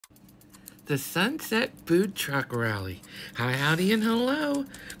the Sunset Food Truck Rally. Hi, howdy, and hello.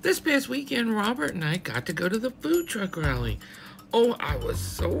 This past weekend, Robert and I got to go to the food truck rally. Oh, I was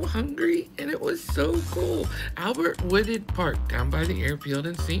so hungry, and it was so cool. Albert Wooded Park down by the airfield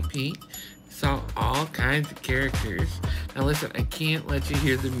in St. Pete. Saw all kinds of characters. Now listen, I can't let you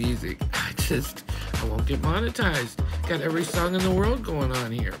hear the music. I won't get monetized. Got every song in the world going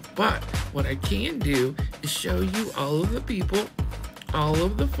on here. But what I can do is show you all of the people, all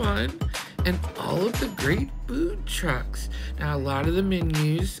of the fun, and all of the great food trucks. Now, a lot of the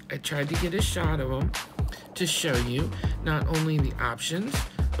menus, I tried to get a shot of them to show you not only the options,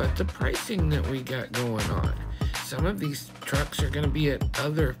 but the pricing that we got going on. Some of these trucks are going to be at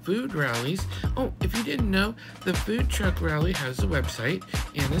other food rallies. Oh, if you didn't know, the food truck rally has a website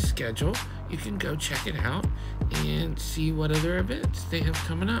and a schedule. You can go check it out and see what other events they have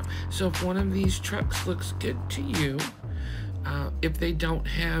coming up. So if one of these trucks looks good to you, if they don't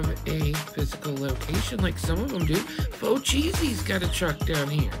have a physical location like some of them do, Faux Cheesy's got a truck down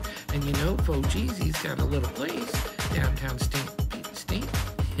here. And you know, Faux Cheesy's got a little place downtown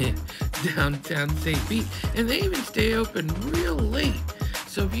downtown St. Pete, and they even stay open real late.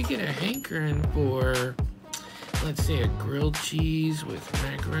 So if you get a hankering for, let's say, a grilled cheese with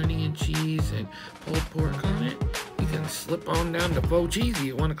macaroni and cheese and pulled pork on it, you can slip on down to Faux Cheesy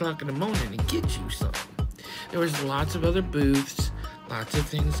at 1 o'clock in the morning and get you some. There was lots of other booths, lots of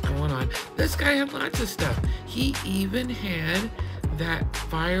things going on. This guy had lots of stuff. He even had that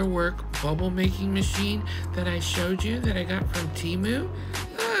firework bubble making machine that I showed you that I got from Temu.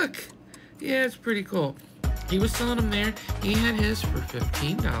 Look, yeah, it's pretty cool. He was selling them there. He had his for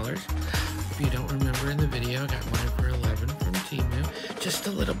 $15. If you don't remember in the video, I got mine for $11 from Temu. Just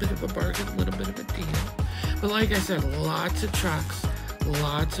a little bit of a bargain, a little bit of a deal. But like I said, lots of trucks,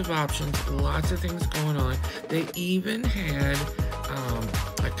 lots of options, lots of things going on. They even had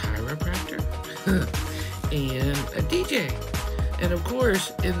a chiropractor and a DJ. And of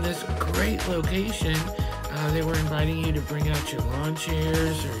course, in this great location, they were inviting you to bring out your lawn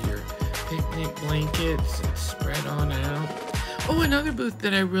chairs or your picnic blankets and spread on out. Oh, another booth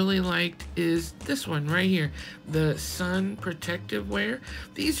that I really liked is this one right here, the sun protective wear.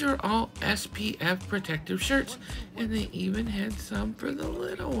 These are all SPF protective shirts, and they even had some for the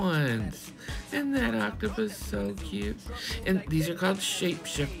little ones. Isn't that octopus so cute? And these are called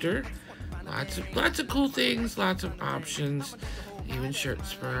Shapeshifter. Lots of cool things, lots of options, even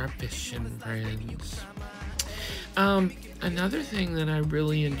shirts for our fishing friends. Another thing that I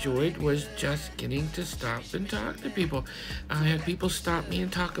really enjoyed was just getting to stop and talk to people. I had people stop me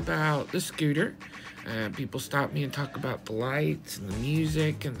and talk about the scooter. People stop me and talk about the lights and the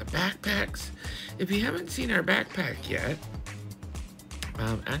music and the backpacks. If you haven't seen our backpack yet,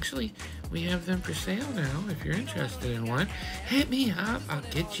 actually, we have them for sale now. If you're interested in one, hit me up. I'll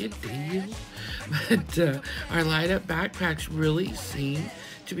get you a deal. But our light-up backpacks really seem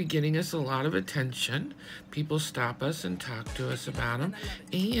to be getting us a lot of attention. People stop us and talk to us about them,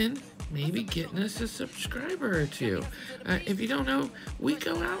 and maybe getting us a subscriber or two. If you don't know, we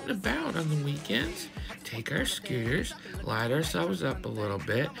go out and about on the weekends, take our scooters, light ourselves up a little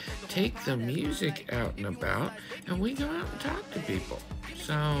bit, take the music out and about, and we go out and talk to people.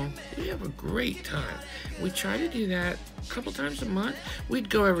 So we have a great time. We try to do that a couple times a month. We'd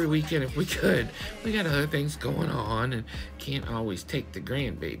go every weekend if we could. We got other things going on and can't always take the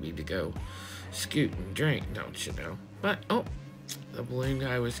grandbaby to go scoot and drink, don't you know? But, oh, the balloon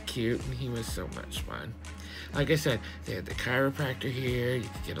guy was cute and he was so much fun. Like I said, they had the chiropractor here. You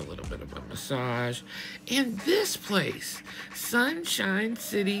could get a little bit of a massage. And this place, Sunshine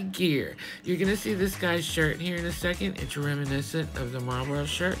City Gear. You're going to see this guy's shirt here in a second. It's reminiscent of the Marlboro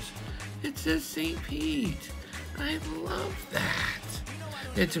shirts. It says St. Pete. I love that.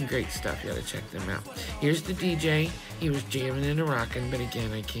 They had some great stuff. You got to check them out. Here's the DJ. He was jamming and rocking, but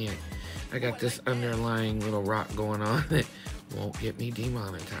again, I can't. I got this underlying little rock going on that won't get me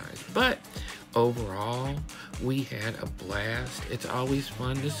demonetized. But overall, we had a blast. It's always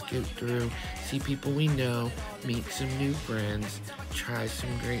fun to scoot through, see people we know, meet some new friends, try some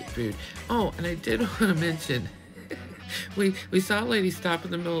great food. Oh, and I did want to mention, we saw a lady stop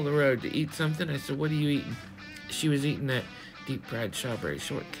in the middle of the road to eat something. I said, "What are you eating?" She was eating that deep fried strawberry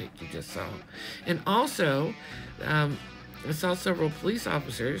shortcake you just saw. And also, I saw several police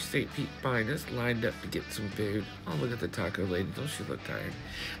officers, St. Pete finest, lined up to get some food. Oh, look at the taco lady. Don't she look tired?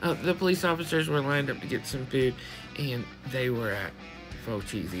 The police officers were lined up to get some food, and they were at Faux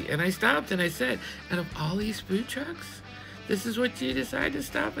Cheesy. And I stopped and I said, out of all these food trucks, this is what you decide to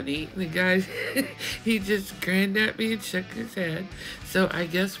stop and eat? And the guy, he just grinned at me and shook his head. So I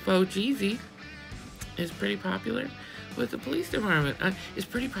guess Faux Cheesy is pretty popular with the police department. It's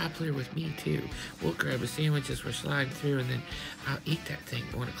pretty popular with me, too. We'll grab a sandwich as we're sliding through, and then I'll eat that thing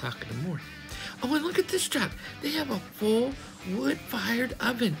at 1 o'clock in the morning. Oh, and look at this truck. They have a full wood-fired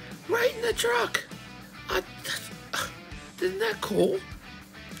oven right in the truck. Isn't that cool?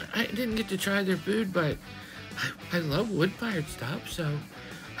 I didn't get to try their food, but I love wood-fired stuff, so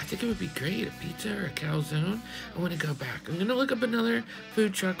I think it would be great, a pizza or a calzone. I want to go back. I'm going to look up another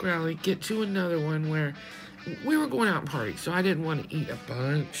food truck rally, get to another one where we were going out and party, so I didn't want to eat a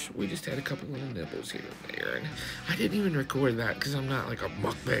bunch. We just had a couple little nibbles here and there, and I didn't even record that because I'm not like a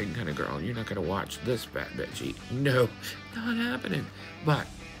mukbang kind of girl. You're not going to watch this fat bitch eat. No, not happening. But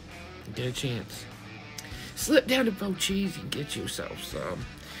get a chance. Slip down to Bo Cheese and get yourself some.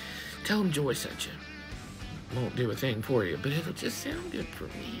 Tell them Joy sent you. Won't do a thing for you, but it'll just sound good for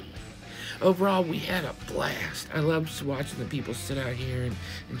me. Overall, we had a blast. I loved watching the people sit out here and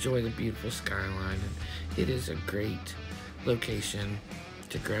enjoy the beautiful skyline. And it is a great location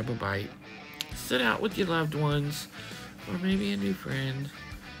to grab a bite, sit out with your loved ones, or maybe a new friend.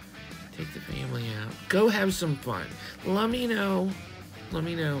 Take the family out. Go have some fun. Let me know. Let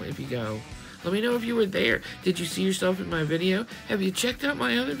me know if you go. Let me know if you were there. Did you see yourself in my video? Have you checked out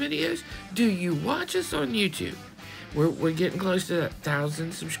my other videos? Do you watch us on YouTube? We're getting close to that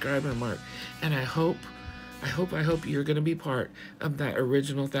 1,000 subscriber mark, and I hope you're gonna be part of that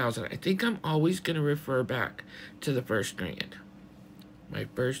original 1,000. I think I'm always gonna refer back to the first grand, my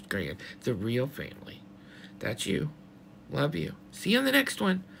first grand, the real family. That's you. Love you. See you on the next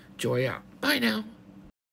one. Joy out. Bye now.